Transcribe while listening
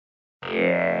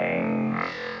Gangster.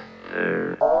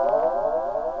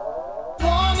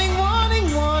 Warning,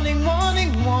 warning, warning,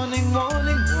 warning, warning,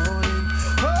 warning, warning.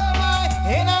 Oh my,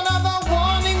 in another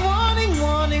warning, warning,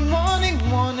 warning, warning,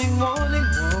 warning, warning,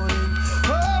 warning.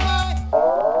 Oh my.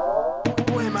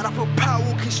 Boy, man, I feel power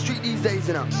walking street these days,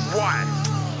 you know. Why?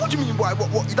 What do you mean, why?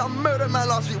 What? You done murdered man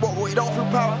last week, what? You don't feel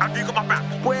power? Have you got my back?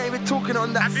 Boy, I ain't even talking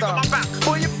on that Have you got my back?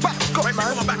 Boy, your back's got, Have man.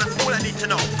 you got my back? That's all I need to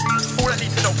know. All I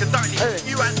need to know, because only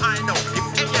you and I know.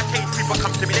 If any of these people come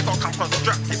to me, they got to come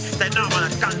constructive. Say, no, I'm on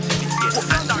a gun to me.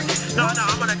 No,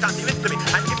 I'm on a gun to listen to me.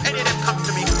 And if any of them come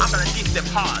to me, I'm going to diss them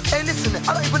hard. Hey, listen,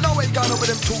 I don't even know where you're going on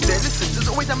with them talk there. Listen, there's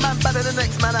always a man better than the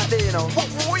next man out there, you know. What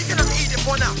are you going to eat it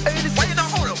for now? Hey, listen. Why you not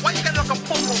hold up? Why you going to look a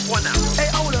pom for now? Hey,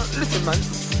 hold on, listen, man.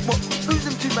 What? Who's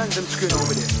them two mans them screwing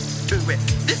over there? Do it.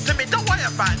 Listen to me, don't worry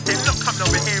about them. Not coming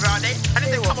over here, are they? And if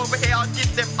they come over here, I'll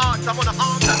give them arms. I'm on the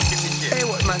arms and give this shit. Hey,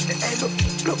 what, man? Hey, look,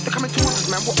 they're coming towards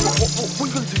us, man. What are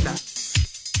you going to do now?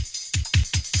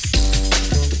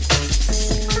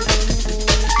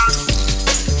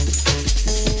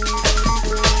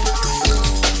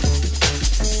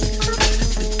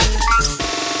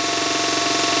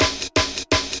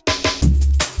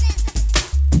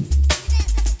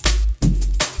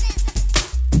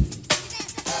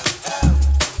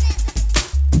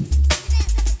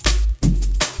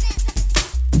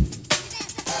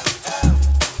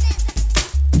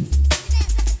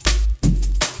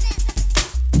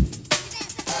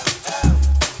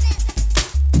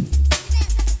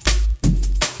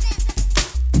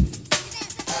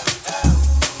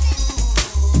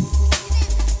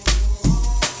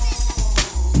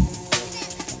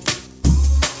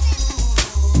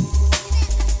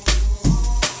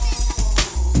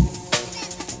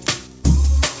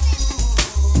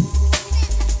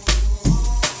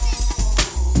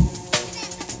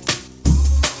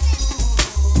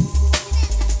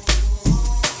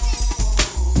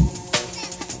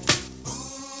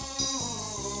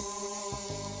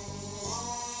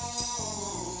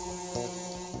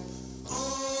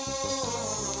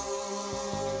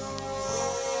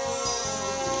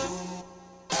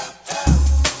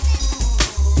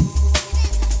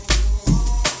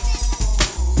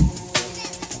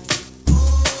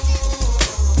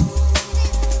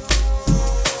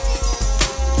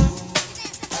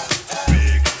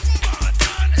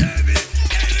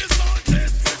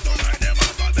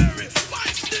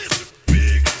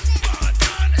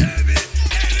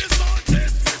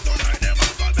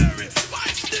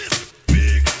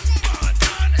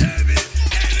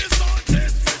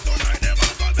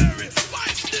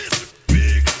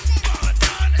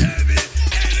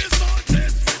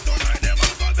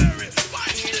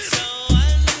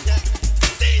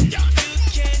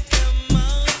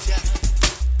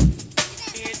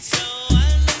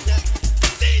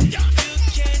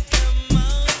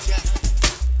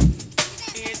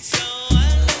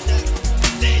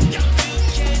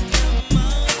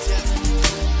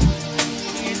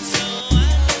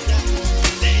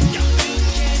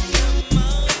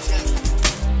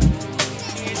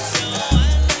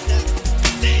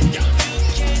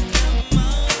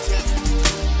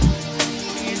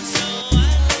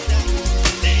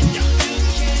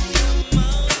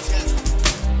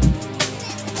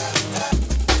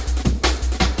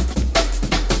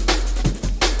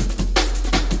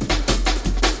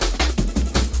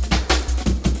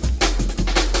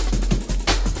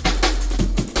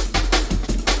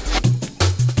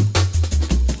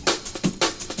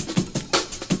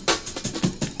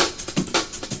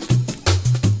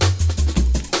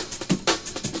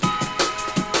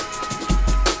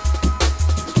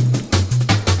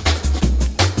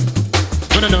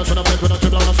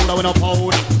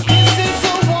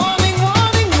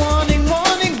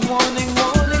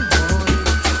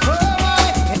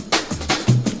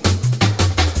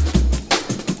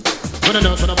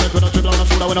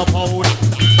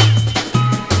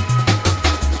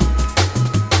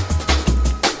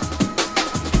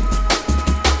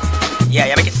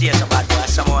 Yeah, make it see some bad boy,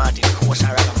 some more to course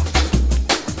and ragamuffin.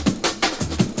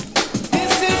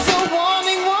 This is a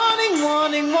warning, warning,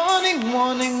 warning, warning,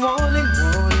 warning, warning,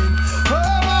 warning. Oh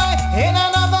my, in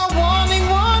another warning,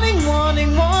 warning,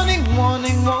 warning, warning,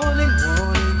 warning, warning,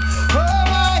 warning. Oh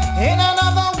my, in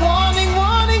another warning,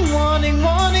 warning, warning,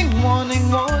 warning, warning,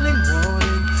 warning,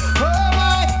 warning. Oh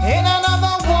my, in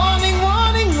another warning,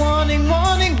 warning, warning,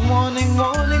 warning, warning,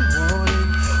 warning, warning.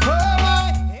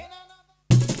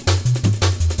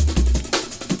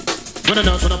 When I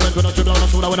dance with a friend, when I dribble on a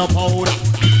soda, when I powder.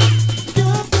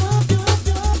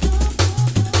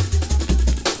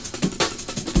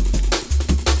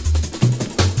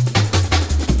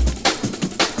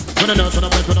 When the nurse on the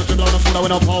bed, when I trim down the soda,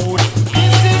 when I pound.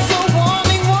 This is a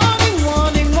warning, warning,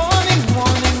 warning, warning,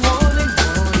 warning, warning,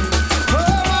 warning.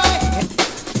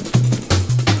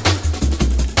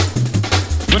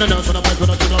 When the nurse on the bed, when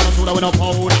I trim down the soda, when I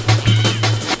pound.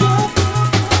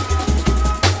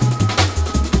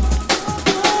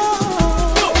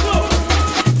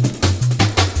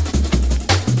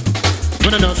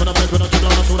 When the nurse on the bed, when I trim down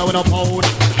the soda, when I pound.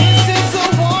 This is a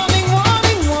warning,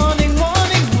 warning, warning,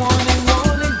 warning, warning,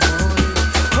 warning, warning.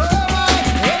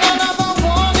 And another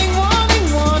warning, warning,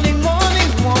 warning, warning,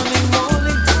 warning, warning,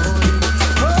 warning.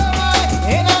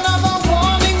 And another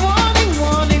warning, warning,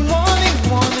 warning, warning,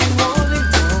 warning, warning, warning.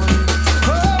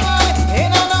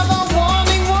 And another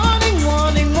warning, warning,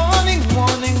 warning, warning, warning,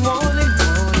 warning, warning.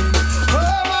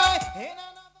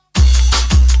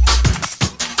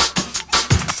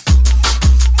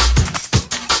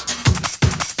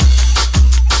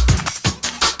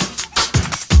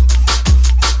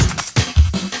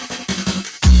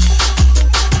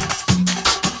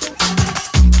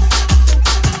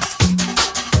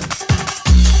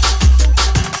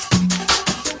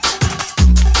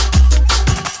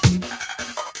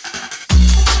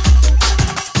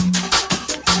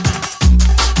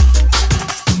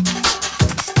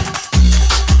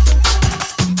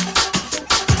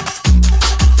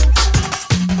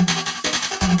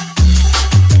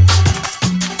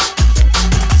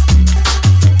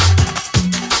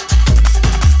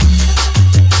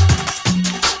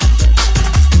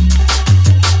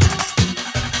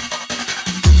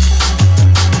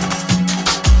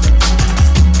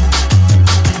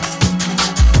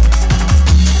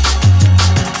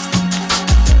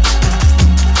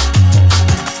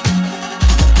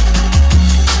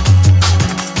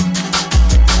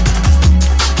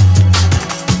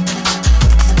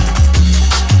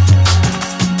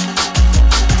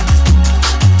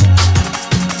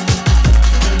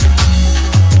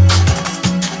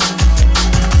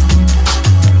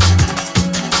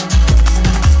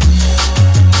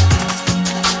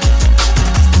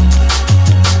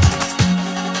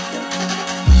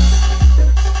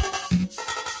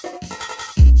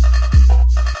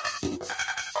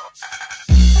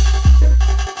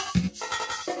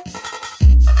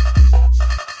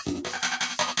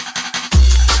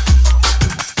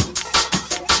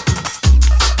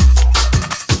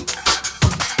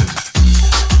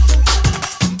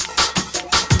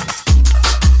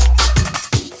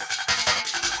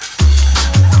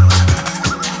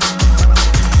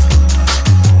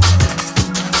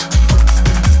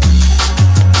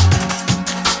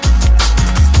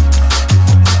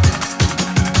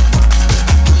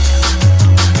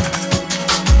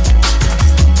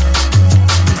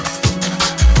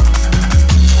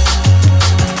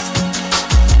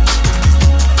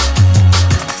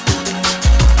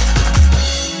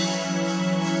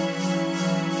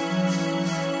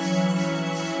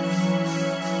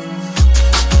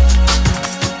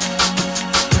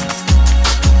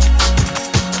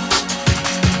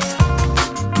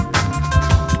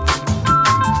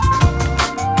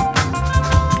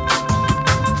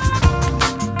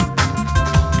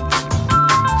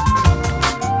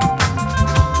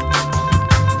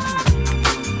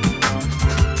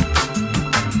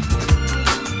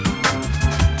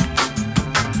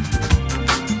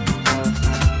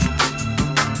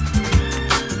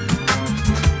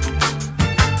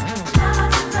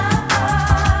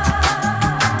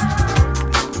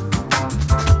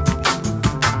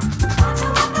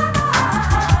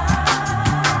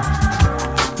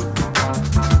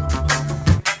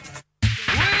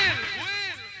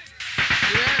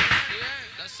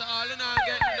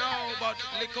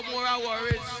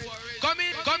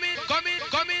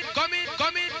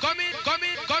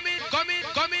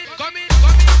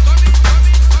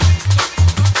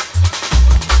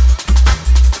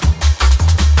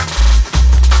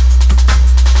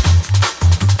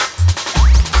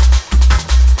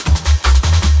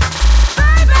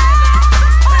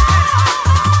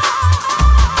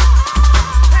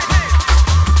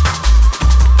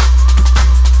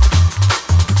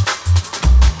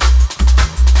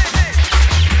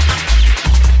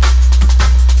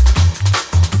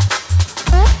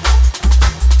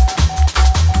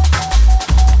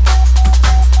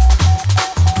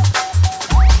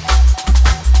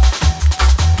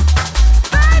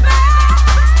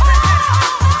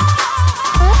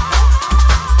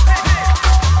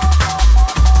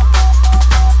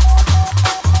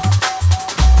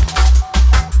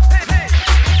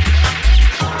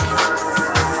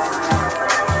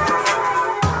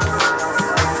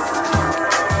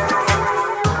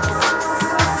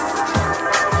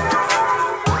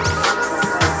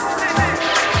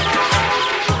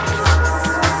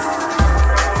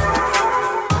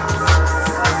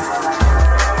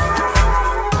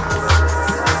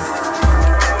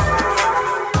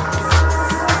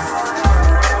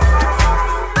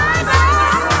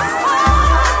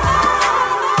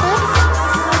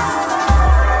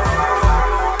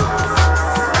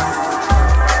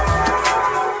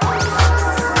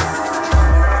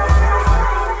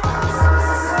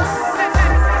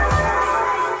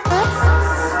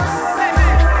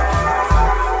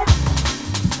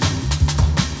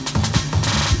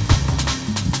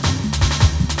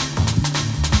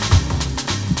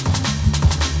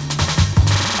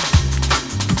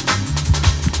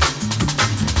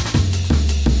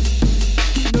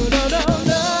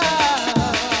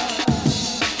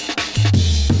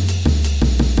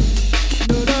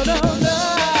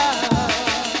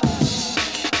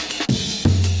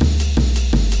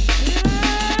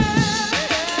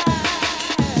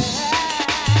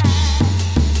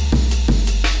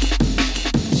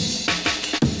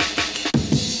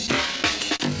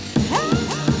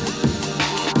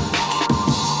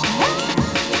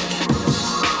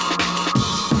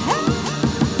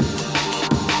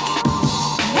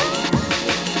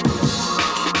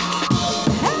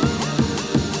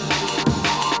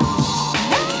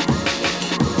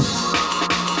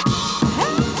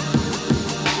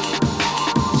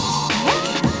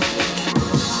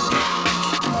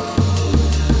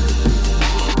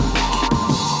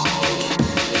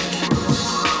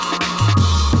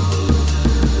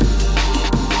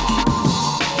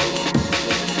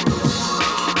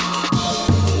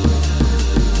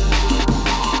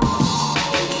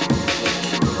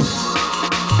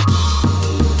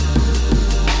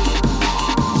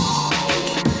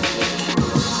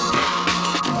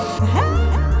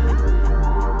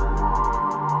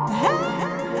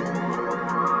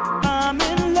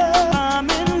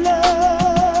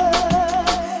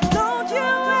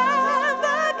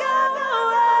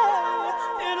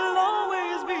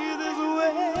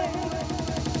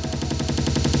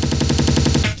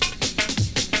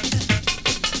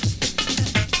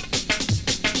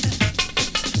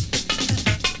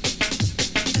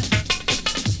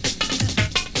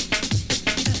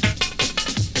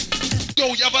 Yo,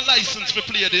 you have a license to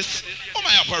play this? Oh, my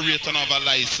operator have a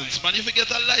license, man. If you get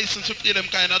a license to play them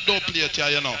kind of dope plate here,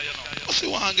 you know. Because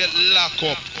you want to get locked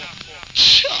up.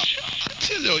 Sure. I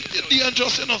tell you, you're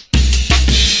dangerous enough.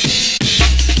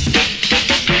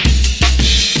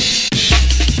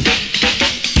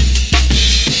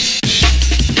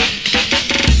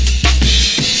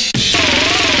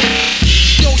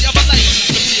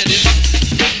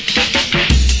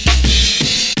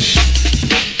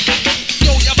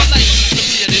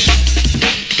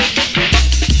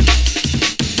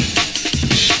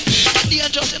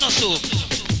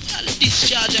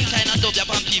 Discharge them kind of dub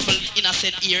upon people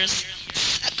innocent ears.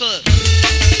 Circle.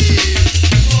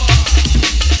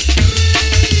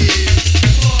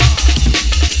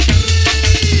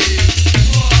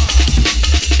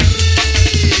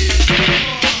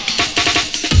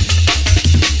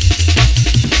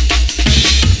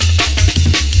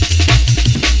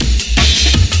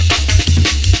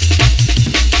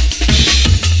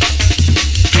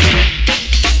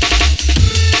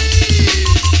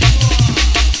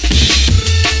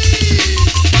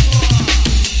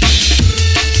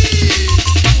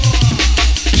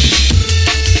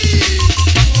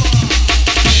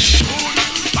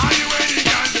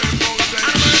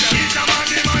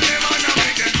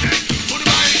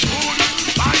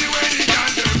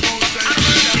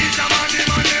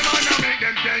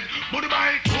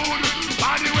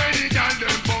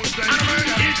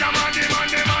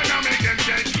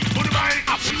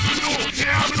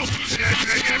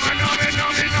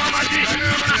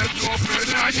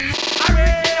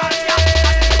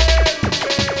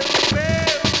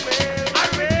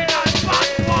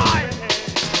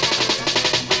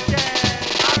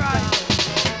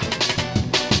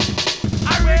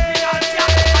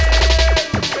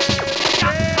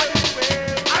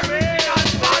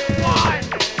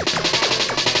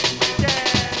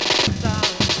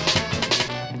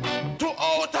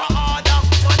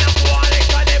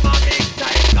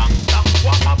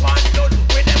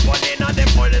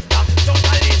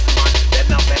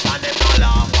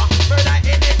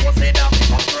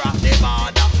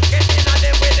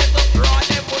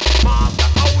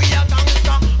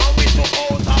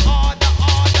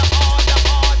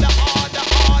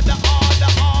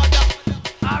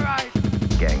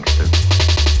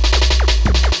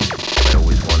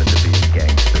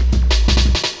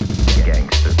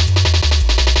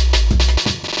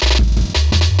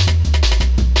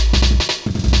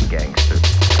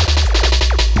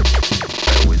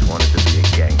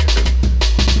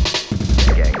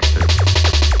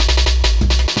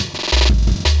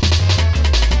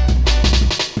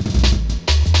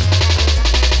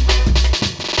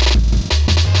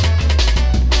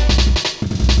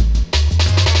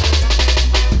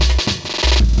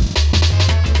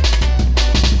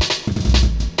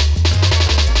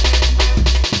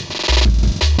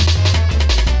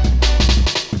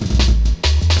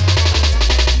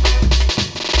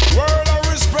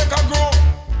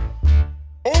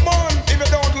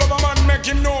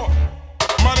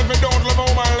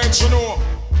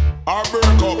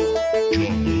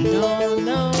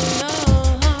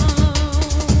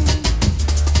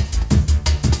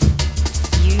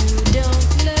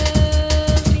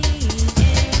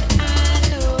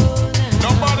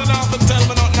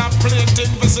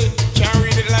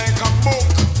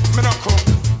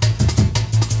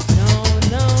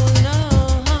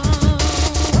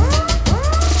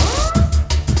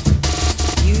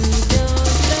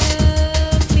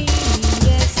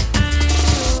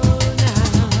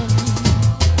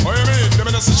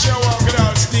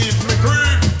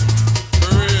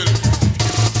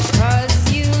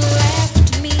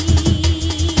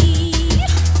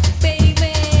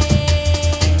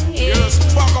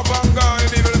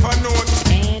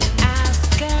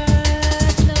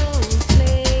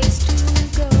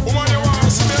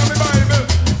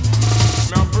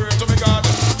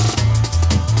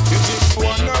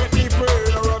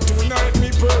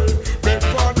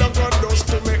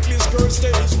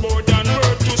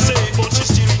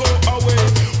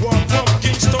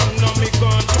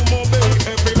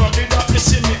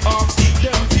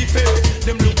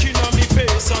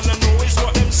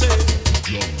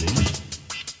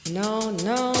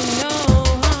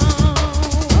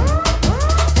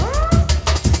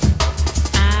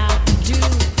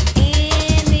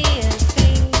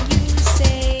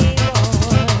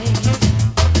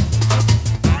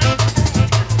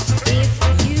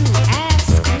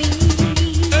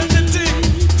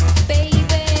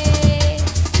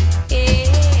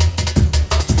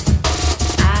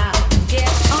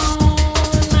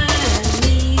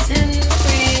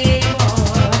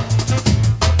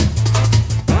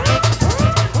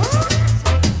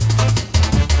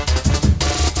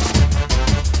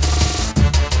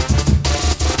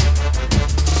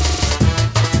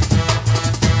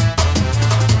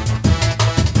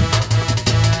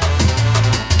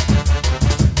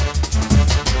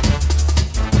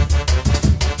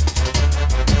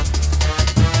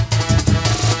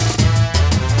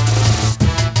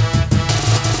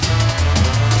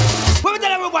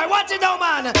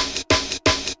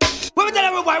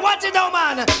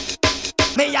 man.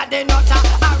 Me a the Nuttah,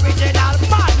 original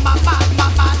man, Nuttah,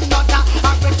 original man, Nuttah,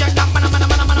 original man,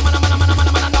 Nuttah,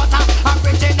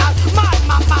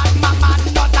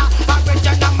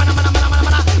 original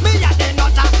man. Me a the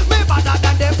Nuttah, me better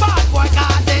than the bad boy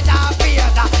 'cause they a fear.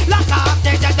 Lock off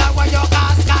the jet where you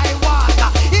call Skywalker.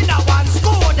 In a one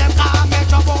school them call me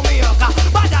troublemaker.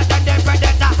 Better than the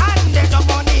predator and the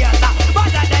dominator.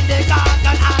 Better than the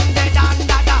garden and the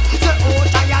dandada. So who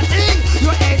try a thing?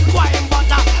 You ain't quite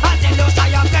butter. I tell you say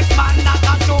your flex man not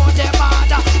control the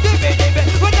border. Dibby,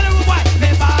 we tell you why me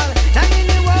ball. And in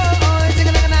the world, sing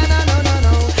a na no.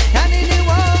 And in the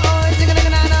world, sing a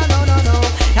na no.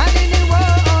 And in the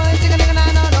world, sing a na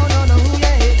no.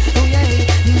 Yeah,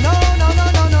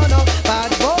 no.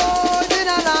 Bad boys in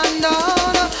a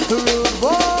London, rude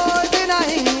boys in a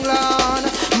England,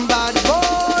 bad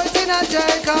boys in a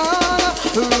Jamaica,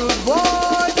 rude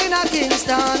boys in a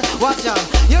Kingston. Watch out,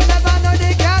 you never know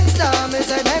the gangster. Me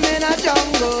say them in a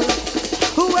jungle.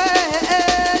 Yeah.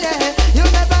 You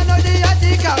never know the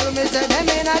article. Me say them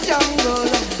in a jungle.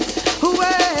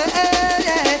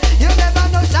 Yeah. You never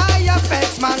know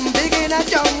FX man big in a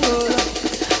jungle.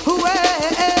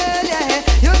 Yeah.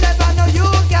 You never know you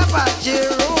Apachi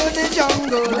rule the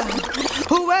jungle.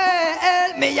 Well,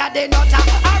 me a the Nuttah,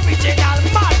 original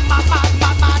man, Nuttah,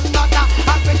 original man, Nuttah,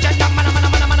 original man,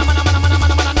 Nuttah,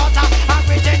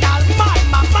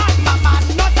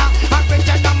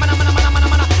 original man.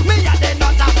 Me a the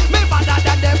Nuttah, me better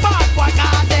than the bad boy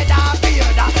 'cause they da fear.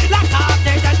 Lock off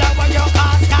the jet where you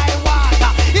call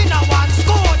Skywalker. In a one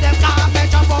school them call me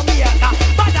troublemaker.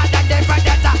 Better than the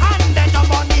predator and the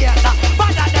dominator.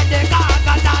 Better than the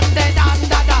garden and the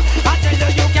dandada. I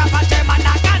tell you can't patch him and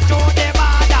I can't show the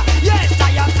border. Yes, I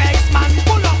am FX man,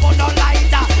 pull up on no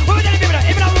lighter. Who tell the people,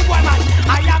 even a rude boy man,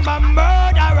 I am a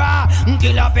murderer.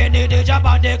 Kill up any the job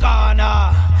on the corner.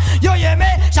 You hear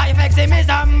me? FX is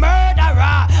a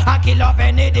murderer. I kill up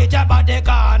any the job on the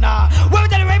corner. Who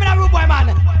tell the even a rude boy man?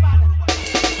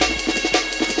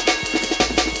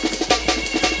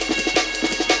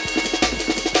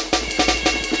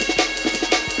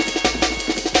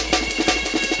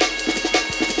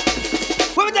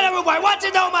 Watch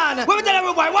it down, man.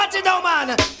 Watch it down,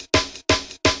 man.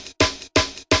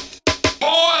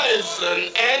 Poison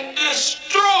and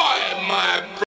destroy my